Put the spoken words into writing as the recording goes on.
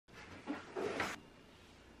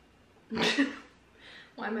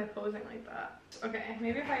Why am I posing like that? Okay,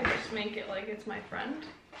 maybe if I just make it like it's my friend.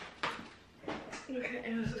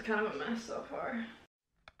 Okay, this is kind of a mess so far.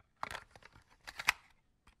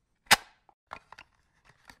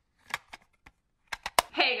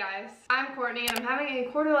 Hey guys, I'm Courtney and I'm having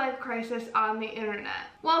a quarter-life crisis on the internet.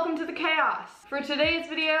 Welcome to the chaos. For today's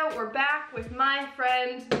video, we're back with my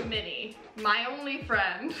friend, Minnie. My only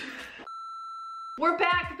friend. We're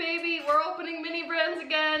back, baby. We're opening mini brands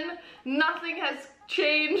again. Nothing has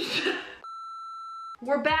changed.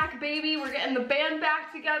 We're back, baby. We're getting the band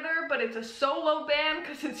back together, but it's a solo band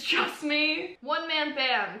because it's just me. One-man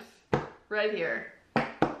band, right here.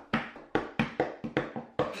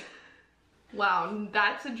 Wow,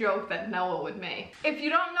 that's a joke that Noah would make. If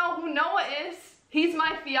you don't know who Noah is, he's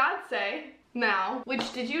my fiance now.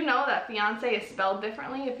 Which, did you know that fiance is spelled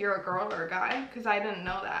differently if you're a girl or a guy? Because I didn't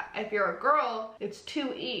know that. If you're a girl, it's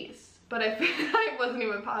 2 E's. But I wasn't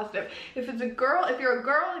even positive. If you're a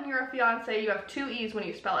girl and you're a fiance, you have 2 E's when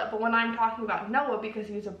you spell it. But when I'm talking about Noah, because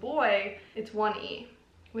he's a boy, it's 1 E.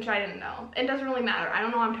 Which I didn't know. It doesn't really matter. I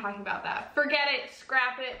don't know why I'm talking about that. Forget it,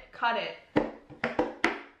 scrap it, cut it.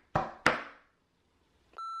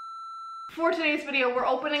 For today's video, we're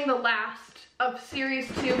opening the last of series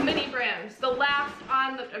 2 mini brands. The last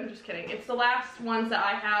on the, I'm just kidding. It's the last ones that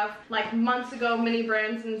I have. Like months ago, Mini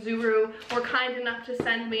Brands and Zuru were kind enough to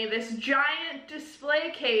send me this giant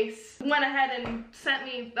display case. Went ahead and sent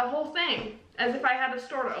me the whole thing as if I had a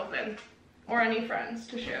store to open or any friends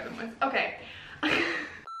to share them with. Okay.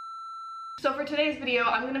 So for today's video,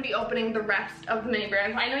 I'm gonna be opening the rest of the mini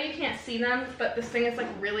brands. I know you can't see them, but this thing is like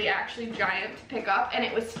really actually giant to pick up, and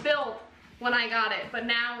it was filled when I got it, but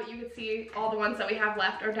now you can see all the ones that we have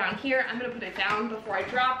left are down here. I'm gonna put it down before I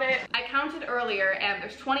drop it. I counted earlier and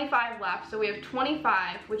there's 25 left, so we have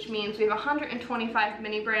 25, which means we have 125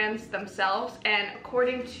 mini brands themselves, and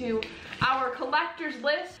according to our collector's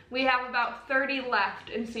list, we have about 30 left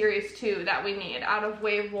in series 2 that we need out of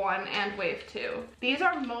wave 1 and wave 2. These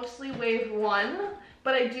are mostly wave 1,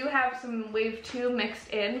 but I do have some wave 2 mixed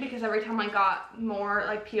in because every time I got more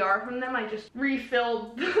like PR from them, I just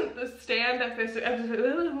refilled the stand at this.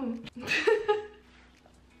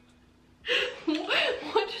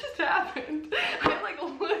 What just happened? I like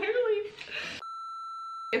literally.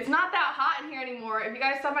 It's not that hot in here anymore. If you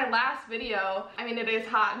guys saw my last video, I mean, it is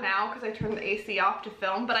hot now because I turned the AC off to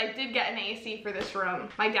film, but I did get an AC for this room.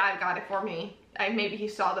 My dad got it for me. Maybe he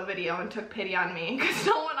saw the video and took pity on me because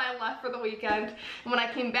when I left for the weekend and when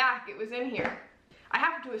I came back, it was in here. I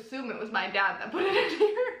have to assume it was my dad that put it in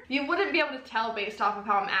here. You wouldn't be able to tell based off of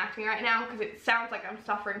how I'm acting right now because it sounds like I'm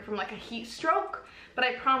suffering from like a heat stroke, but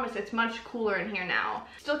I promise it's much cooler in here now.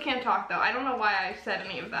 Still can't talk though. I don't know why I said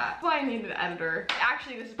any of that. That's why I need an editor.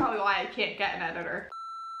 Actually, this is probably why I can't get an editor.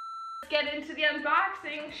 Let's get into the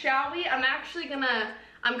unboxing, shall we?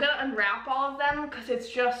 I'm gonna unwrap all of them because it's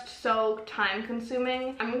just so time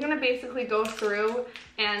consuming. I'm gonna basically go through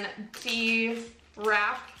and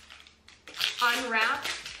unwrap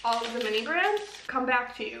all of the mini brands, come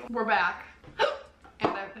back to you. We're back.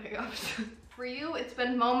 And I have the hiccups. For you, it's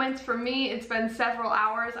been moments. For me, it's been several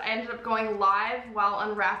hours. I ended up going live while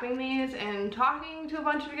unwrapping these and talking to a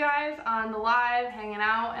bunch of you guys on the live, hanging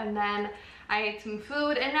out, and then I ate some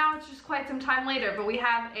food, and now it's just quite some time later, but we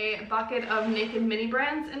have a bucket of naked mini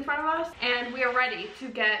brands in front of us, and we are ready to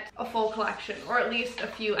get a full collection, or at least a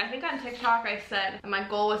few. I think on TikTok I said that my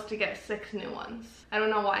goal was to get 6 new ones. I don't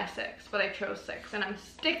know why 6, but I chose 6, and I'm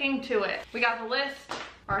sticking to it. We got the list,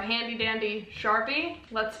 our handy dandy Sharpie.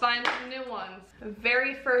 Let's find some new ones. The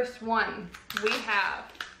very first one we have,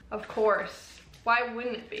 of course, why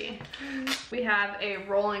wouldn't it be? We have a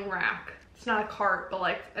rolling rack. It's not a cart, but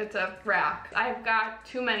like it's a rack. I've got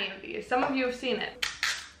too many of these. Some of you have seen it.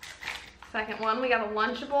 Second one, we got a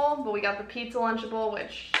Lunchable, but we got the pizza Lunchable,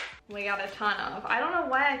 which we got a ton of. I don't know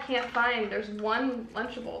why I can't find, there's one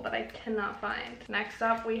Lunchable that I cannot find. Next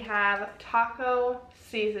up, we have taco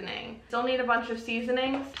seasoning. Still need a bunch of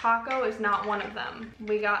seasonings. Taco is not one of them.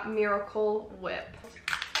 We got Miracle Whip.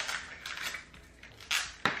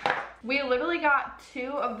 We literally got 2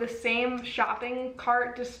 of the same shopping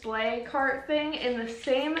cart display cart thing in the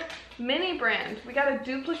same mini brand. We got a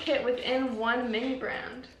duplicate within one mini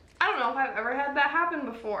brand. I don't know if I've ever had that happen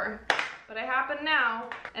before, but it happened now.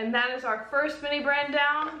 And that is our first mini brand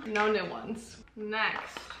down. No new ones.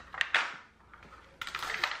 Next.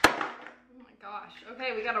 Oh my gosh.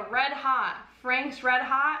 Okay, we got a Red Hot. Frank's Red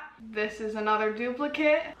Hot. This is another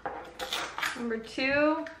duplicate. Number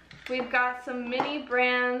 2. We've got some Mini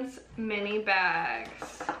Brands mini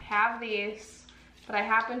bags. Have these, but I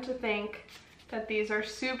happen to think that these are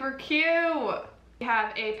super cute. We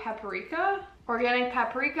have a paprika Organic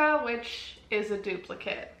paprika, which is a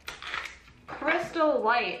duplicate. Crystal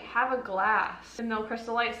Light, have a glass. Didn't know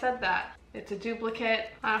Crystal Light said that. It's a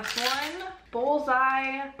duplicate. Last one, Bullseye.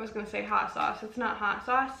 I was gonna say hot sauce, it's not hot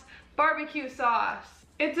sauce. Barbecue sauce,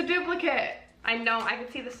 it's a duplicate. I know, I can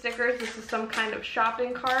see the stickers. This is some kind of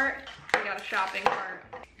shopping cart. We got a shopping cart.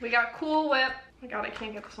 We got Cool Whip. Oh my God, I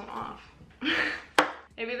can't get this one off.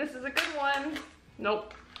 Maybe this is a good one.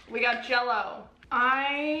 Nope. We got Jell-O.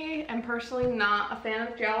 I am personally not a fan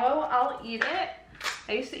of Jell-O. I'll eat it.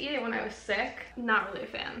 I used to eat it when I was sick. Not really a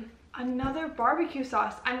fan. Another barbecue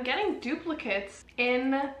sauce. I'm getting duplicates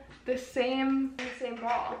in the same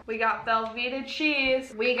ball. We got Velveeta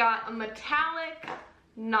cheese. We got a metallic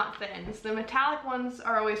Nut Thins. The metallic ones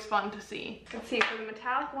are always fun to see. Let's see, for the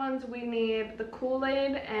metallic ones, we need the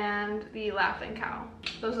Kool-Aid and the Laughing Cow.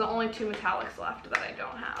 Those are the only two metallics left that I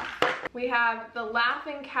don't have. We have the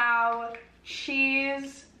Laughing Cow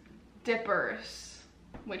cheese dippers,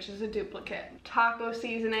 which is a duplicate. Taco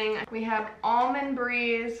seasoning. We have Almond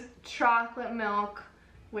Breeze chocolate milk,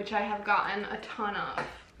 which I have gotten a ton of.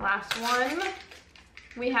 Last one,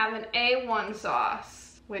 we have an A1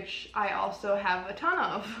 sauce, which I also have a ton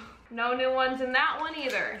of. No new ones in that one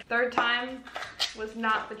either. Third time was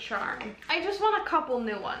not the charm. I just want a couple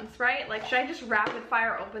new ones, right? Like, should I just rapid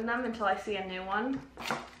fire open them until I see a new one?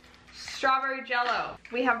 Strawberry Jell-O.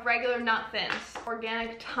 We have regular Nut Thins.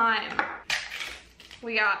 Organic thyme.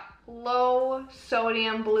 We got low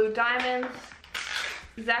sodium blue diamonds.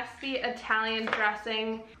 Zesty Italian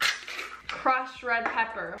dressing. Crushed red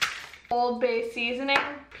pepper. Old Bay seasoning.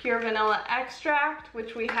 Pure vanilla extract,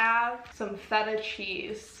 which we have. Some feta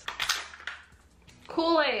cheese.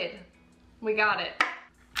 Kool-Aid. We got it.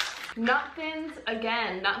 Nut Thins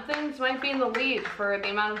again. Nut Thins might be in the lead for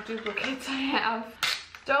the amount of duplicates I have.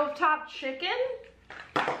 Stovetop chicken?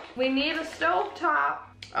 We need a stovetop.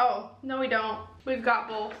 Oh, no we don't. We've got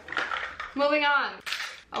both. Moving on.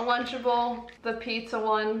 A Lunchable, the pizza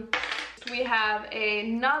one. We have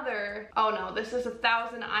another, oh no, this is a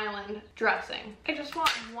Thousand Island dressing. I just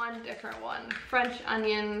want one different one. French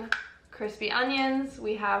onion, crispy onions.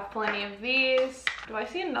 We have plenty of these. Do I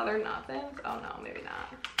see another Nut Thins? Oh no, maybe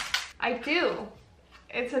not. I do.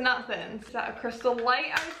 It's a Nut Thins. Is that a Crystal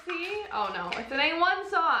Light I see? Oh no, it's an A1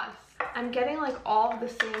 sauce. I'm getting like all the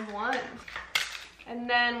same ones. And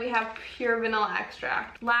then we have pure vanilla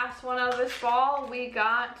extract. Last one out of this ball, we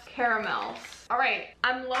got caramels. All right,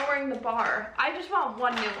 I'm lowering the bar. I just want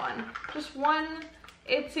one new one. Just one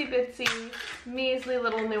itsy bitsy, measly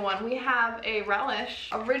little new one. We have a relish.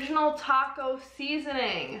 Original taco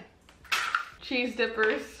seasoning. Cheese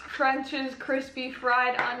dippers. French's crispy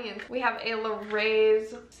fried onions. We have a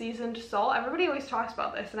Lay's seasoned salt. Everybody always talks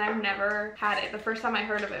about this and I've never had it. The first time I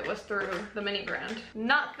heard of it was through the mini brand.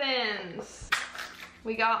 Nut Thins.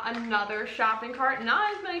 We got another shopping cart.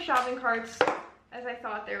 Not as many shopping carts as I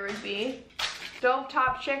thought there would be.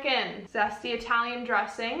 Stovetop chicken. Zesty Italian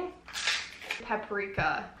dressing.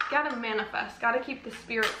 Paprika. Gotta manifest. Gotta keep the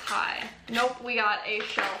spirits high. Nope, we got a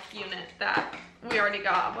shelf unit that we already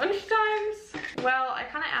got a bunch of times. Well, I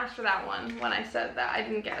kind of asked for that one when I said that I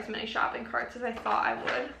didn't get as many shopping carts as I thought I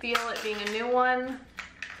would. Feel it being a new one.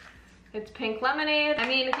 It's pink lemonade. I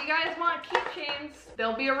mean, if you guys want keychains,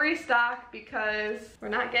 there'll be a restock because we're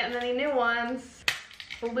not getting any new ones.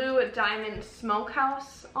 Blue Diamond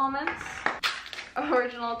Smokehouse almonds.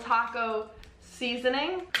 Original taco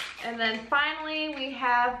seasoning. And then finally, we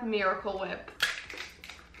have Miracle Whip.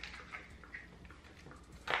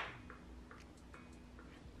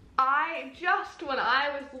 Just when I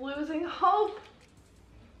was losing hope,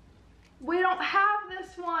 we don't have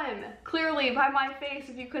this one. Clearly, by my face,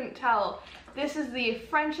 if you couldn't tell, this is the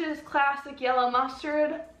French's Classic Yellow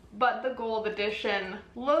Mustard, but the gold edition.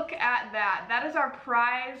 Look at that. That is our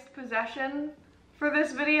prized possession for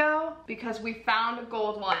this video because we found a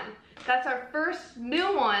gold one. That's our first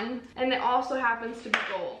new one, and it also happens to be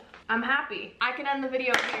gold. I'm happy. I can end the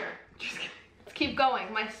video here. Just kidding. Let's keep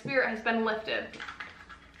going. My spirit has been lifted.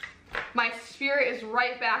 My spirit is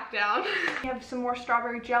right back down. We have some more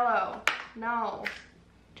strawberry Jell-O. No.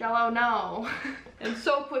 Jell-O, no. And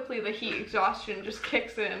so quickly the heat exhaustion just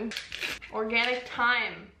kicks in. Organic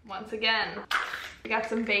thyme, once again. We got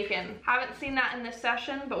some bacon. Haven't seen that in this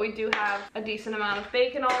session, but we do have a decent amount of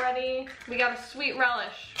bacon already. We got a sweet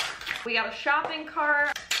relish. We got a shopping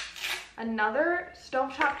cart. Another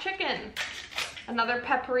stovetop chicken. Another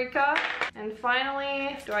paprika. And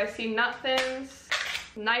finally, do I see Nut Thins?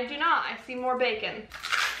 And I do not. I see more bacon.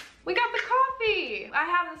 We got the coffee. I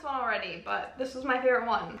have this one already, but this was my favorite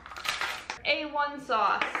one. A1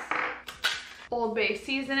 sauce. Old Bay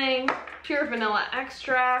seasoning. Pure vanilla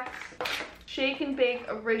extract. shake and bake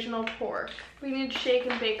original pork. We need shake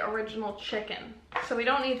and bake original chicken. So we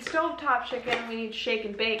don't need stovetop chicken, we need shake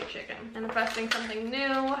and bake chicken. Manifesting something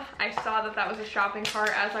new. I saw that that was a shopping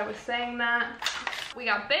cart as I was saying that. We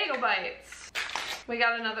got bagel bites. We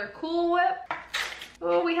got another Cool Whip.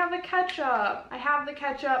 Oh, we have the ketchup. I have the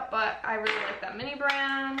ketchup, but I really like that mini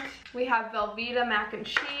brand. We have Velveeta mac and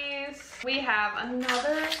cheese. We have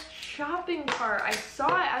another shopping cart. I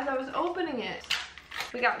saw it as I was opening it.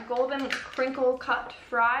 We got golden crinkle cut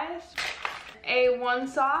fries, A1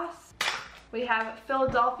 sauce. We have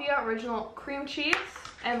Philadelphia original cream cheese.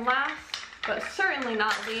 And last, but certainly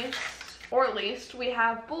not least, we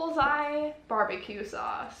have Bullseye barbecue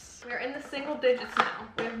sauce. We're in the single digits now.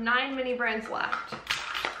 We have 9 mini brands left.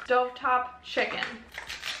 Stovetop chicken.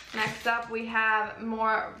 Next up, we have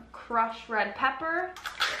more crushed red pepper,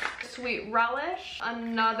 sweet relish,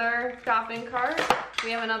 another shopping cart.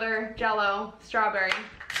 We have another Jell-O strawberry.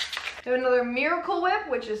 We have another Miracle Whip,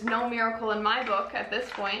 which is no miracle in my book at this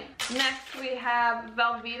point. Next, we have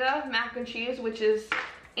Velveeta mac and cheese, which is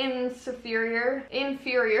inferior,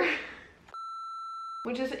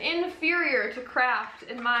 which is inferior to Kraft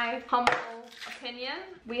in my humble opinion.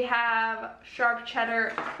 We have sharp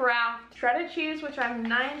cheddar Kraft shredded cheese, which I'm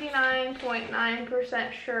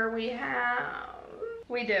 99.9% sure we have.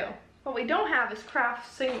 We do. What we don't have is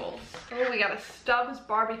Kraft singles. Oh, we got a Stubbs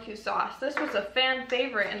barbecue sauce. This was a fan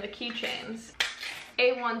favorite in the keychains.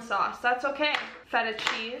 A1 sauce, that's okay. Feta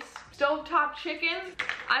cheese. Stovetop chicken,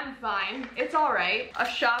 I'm fine. It's all right. A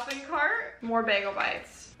shopping cart, more bagel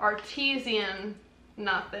bites. Artesian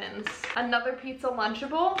nothings. Another pizza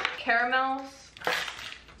Lunchable, caramels,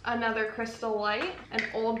 another Crystal Light, and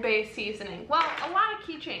Old Bay seasoning. Well, a lot of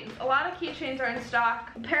keychains. A lot of keychains are in stock.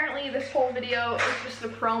 Apparently this whole video is just a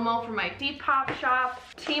promo for my Depop shop.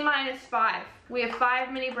 T-5. We have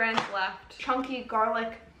 5 mini brands left. Chunky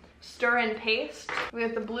garlic stir-in paste. We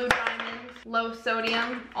have the Blue Diamond low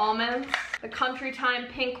sodium almonds. The Country Time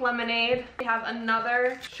pink lemonade. We have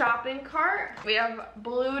another shopping cart. We have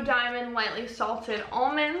Blue Diamond lightly salted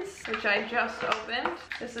almonds, which I just opened.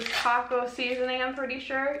 This is taco seasoning, I'm pretty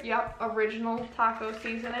sure. Yep, original taco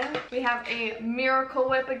seasoning. We have a Miracle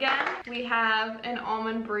Whip again. We have an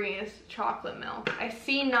Almond Breeze chocolate milk. I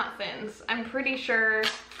see nut thins. I'm pretty sure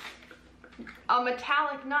a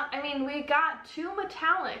metallic nut. I mean, we got 2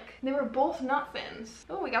 metallic. They were both nut thins.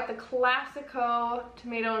 Oh, we got the Classico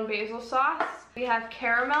tomato and basil sauce. We have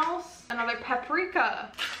caramels, another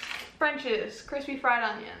paprika, French's, crispy fried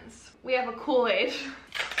onions. We have a Kool-Aid.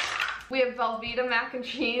 We have Velveeta mac and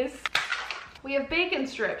cheese. We have bacon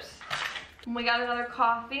strips. And we got another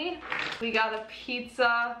coffee. We got a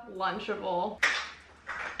pizza Lunchable.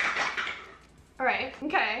 All right,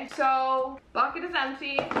 okay, so bucket is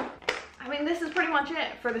empty. I mean, this is pretty much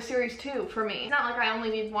it for the series 2 for me. It's not like I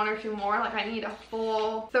only need 1 or 2 more, like I need a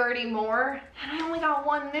full 30 more, and I only got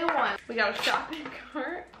 1 new one. We got a shopping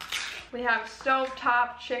cart. We have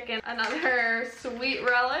stovetop chicken, another sweet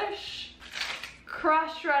relish,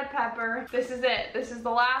 crushed red pepper. This is it. This is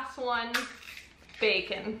the last one,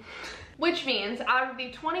 bacon. Which means out of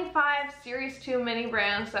the 25 series 2 mini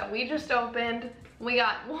brands that we just opened, we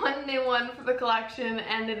got 1 new one for the collection,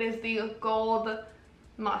 and it is the gold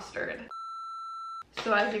mustard.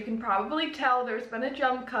 So as you can probably tell, there's been a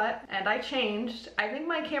jump cut and I changed. I think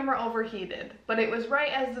my camera overheated, but it was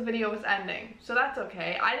right as the video was ending, so that's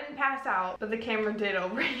okay. I didn't pass out, but the camera did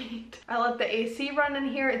overheat. I let the AC run in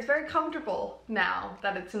here. It's very comfortable now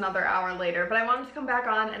that it's another hour later, but I wanted to come back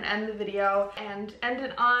on and end the video and end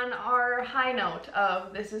it on our high note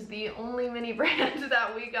of this is the only mini brand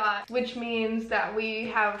that we got, which means that we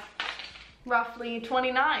have roughly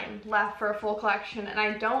 29 left for a full collection, and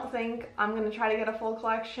I don't think I'm gonna try to get a full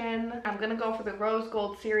collection. I'm gonna go for the rose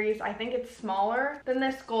gold series. I think it's smaller than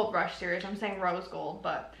this gold rush series. I'm saying rose gold,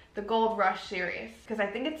 but the gold rush series, because I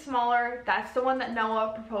think it's smaller. That's the one that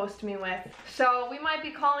Noah proposed to me with. So we might be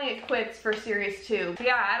calling it quits for series 2.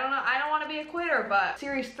 Yeah, I don't know, I don't want to be a quitter, but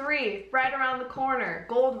series 3 right around the corner.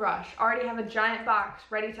 Gold rush, already have a giant box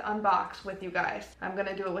ready to unbox with you guys. I'm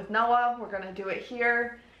gonna do it with Noah. We're gonna do it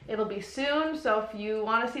here. It'll be soon, so if you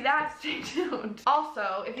want to see that, stay tuned.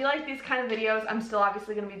 Also, if you like these kind of videos, I'm still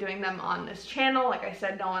obviously going to be doing them on this channel. Like I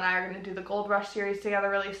said, Noah and I are going to do the Gold Rush series together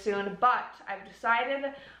really soon, but I've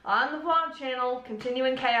decided on the vlog channel,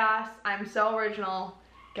 Continuing Chaos, I'm so original.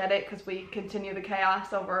 Get it? Because we continue the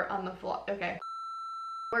chaos over on the vlog. Okay.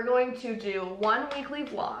 We're going to do 1 weekly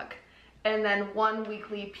vlog and then 1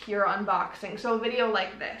 weekly pure unboxing. So a video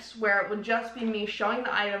like this, where it would just be me showing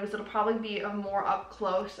the items. It'll probably be a more up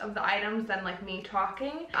close of the items than like me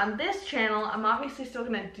talking. On this channel, I'm obviously still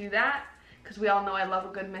gonna do that, because we all know I love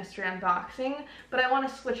a good mystery unboxing, but I want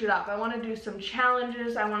to switch it up. I want to do some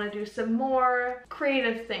challenges. I want to do some more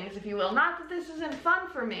creative things, if you will. Not that this isn't fun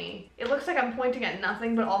for me. It looks like I'm pointing at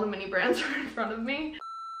nothing, but all the mini brands are in front of me.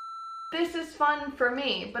 This is fun for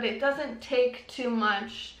me, but it doesn't take too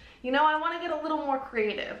much. You know, I want to get a little more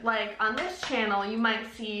creative. Like on this channel, you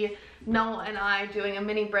might see Noah and I doing a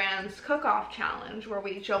mini brands cook-off challenge where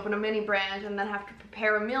we each open a mini brand and then have to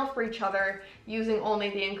prepare a meal for each other using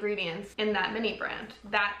only the ingredients in that mini brand.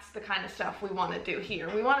 That's the kind of stuff we want to do here.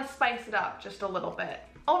 We want to spice it up just a little bit.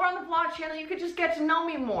 Over on the vlog channel, you could just get to know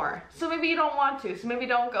me more. So maybe you don't want to, so maybe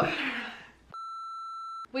don't go there.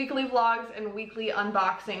 Weekly vlogs and weekly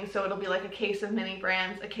unboxings, so it'll be like a case of mini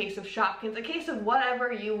brands, a case of Shopkins, a case of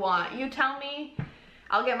whatever you want. You tell me,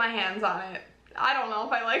 I'll get my hands on it. I don't know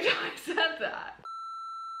if I liked how I said that.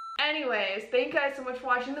 Anyways, thank you guys so much for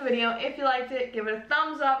watching the video. If you liked it, give it a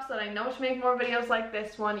thumbs up so that I know to make more videos like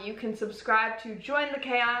this one. You can subscribe to join the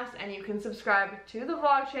chaos, and you can subscribe to the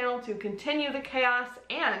vlog channel to continue the chaos,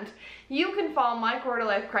 and you can follow my quarter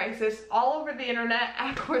life crisis all over the internet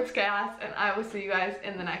at Quartz Chaos, and I will see you guys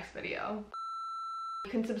in the next video.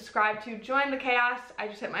 You can subscribe to join the chaos. I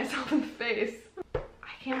just hit myself in the face.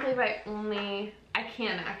 I can't believe I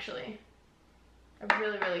can actually. I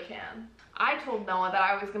really can. I told Noah that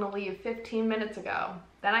I was gonna leave 15 minutes ago.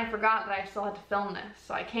 Then I forgot that I still had to film this.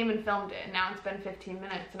 So I came and filmed it, and now it's been 15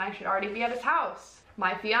 minutes and I should already be at his house.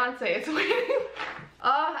 My fiance is waiting.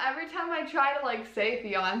 Every time I try to like say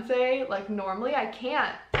fiance, like normally I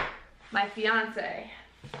can't. My fiance.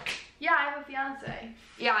 Yeah, I have a fiance.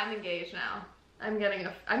 Yeah, I'm engaged now. I'm getting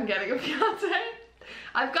a fiance.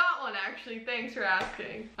 I've got one actually, thanks for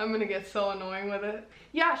asking. I'm gonna get so annoying with it.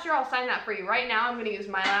 Yeah, sure, I'll sign that for you. Right now I'm gonna use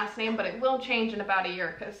my last name, but it will change in about a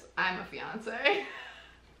year because I'm a fiance.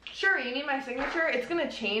 Sure, you need my signature? It's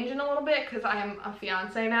gonna change in a little bit because I'm a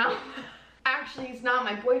fiance now. Actually, he's not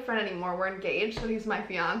my boyfriend anymore. We're engaged, so he's my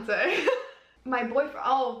fiance. My boyfriend,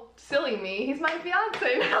 oh, silly me, he's my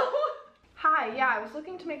fiance now. Hi, yeah, I was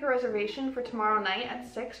looking to make a reservation for tomorrow night at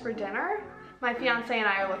 6 for dinner. My fiance and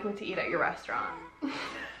I are looking to eat at your restaurant.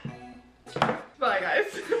 Bye,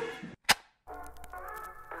 guys.